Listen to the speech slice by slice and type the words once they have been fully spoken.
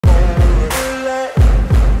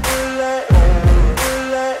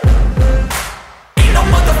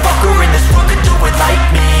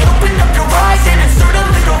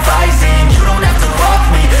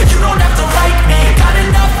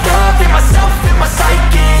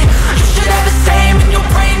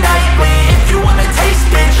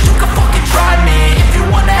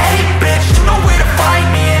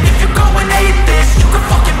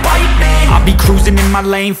my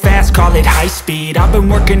lane fast, call it high speed. I've been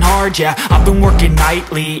working hard, yeah, I've been working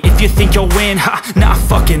nightly. If you think you'll win, ha, not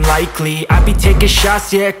fucking likely. I be taking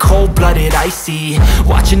shots, yeah, cold-blooded, icy.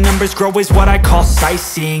 Watching numbers grow is what I call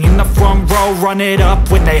sightseeing. In the front row, run it up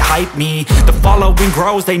when they hype me. The following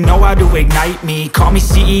grows, they know how to ignite me. Call me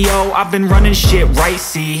CEO, I've been running shit right,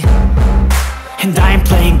 see. And I ain't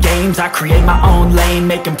playing games, I create my own lane,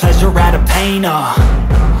 making pleasure out of pain,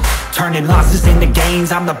 turning losses into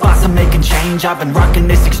gains. I'm the boss, I'm making change. I've been rocking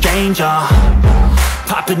this exchange,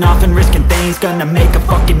 popping off and risking things. Gonna make a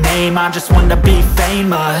fucking name, I just wanna be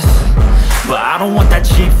famous. But I don't want that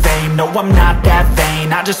cheap fame, no, I'm not that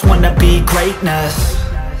vain. I just wanna be greatness.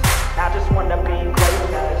 I just wanna be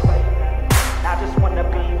greatness. I just wanna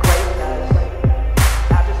be greatness.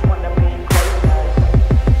 I just wanna be greatness.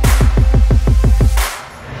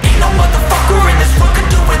 Ain't no motherfucker in this world could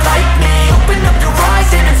do it like me. Open up your eyes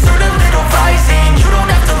and insert a little rising. You don't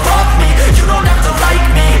have to love me, you don't have to like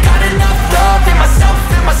me. Got enough love in myself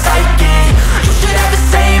and my psyche. You should have the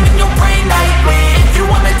same in your brain nightly. If you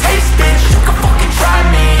wanna taste, bitch, you can fucking try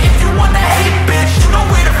me. If you wanna hate, bitch, you know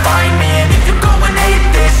where to find me. And if you go and hate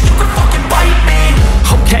this, you can fucking bite me.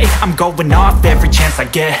 Okay, I'm going off every chance I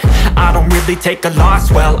get. I don't really take a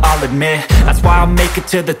loss, well, I'll admit. That's why I'll make it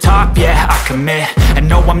to the top, yeah, I commit. And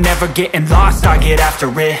no, I'm never getting lost, I get after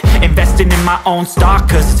it. Investing in my own stock,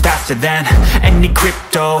 cause it's faster than any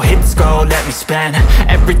crypto hits go, let me spend.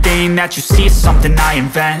 Everything that you see is something I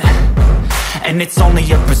invent. And it's only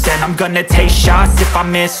a percent. I'm gonna take shots. If I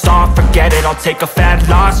miss all, forget it. I'll take a fat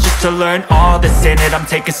loss just to learn all that's in it. I'm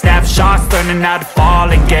taking snapshots, learning how to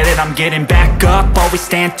fall and get it. I'm getting back up, always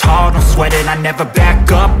stand tall, don't sweat it. I never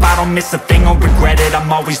back up, I don't miss a thing or regret it.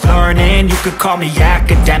 I'm always learning, you could call me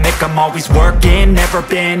academic. I'm always working, never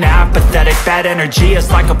been apathetic. Bad energy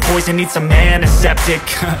is like a poison, needs some antiseptic.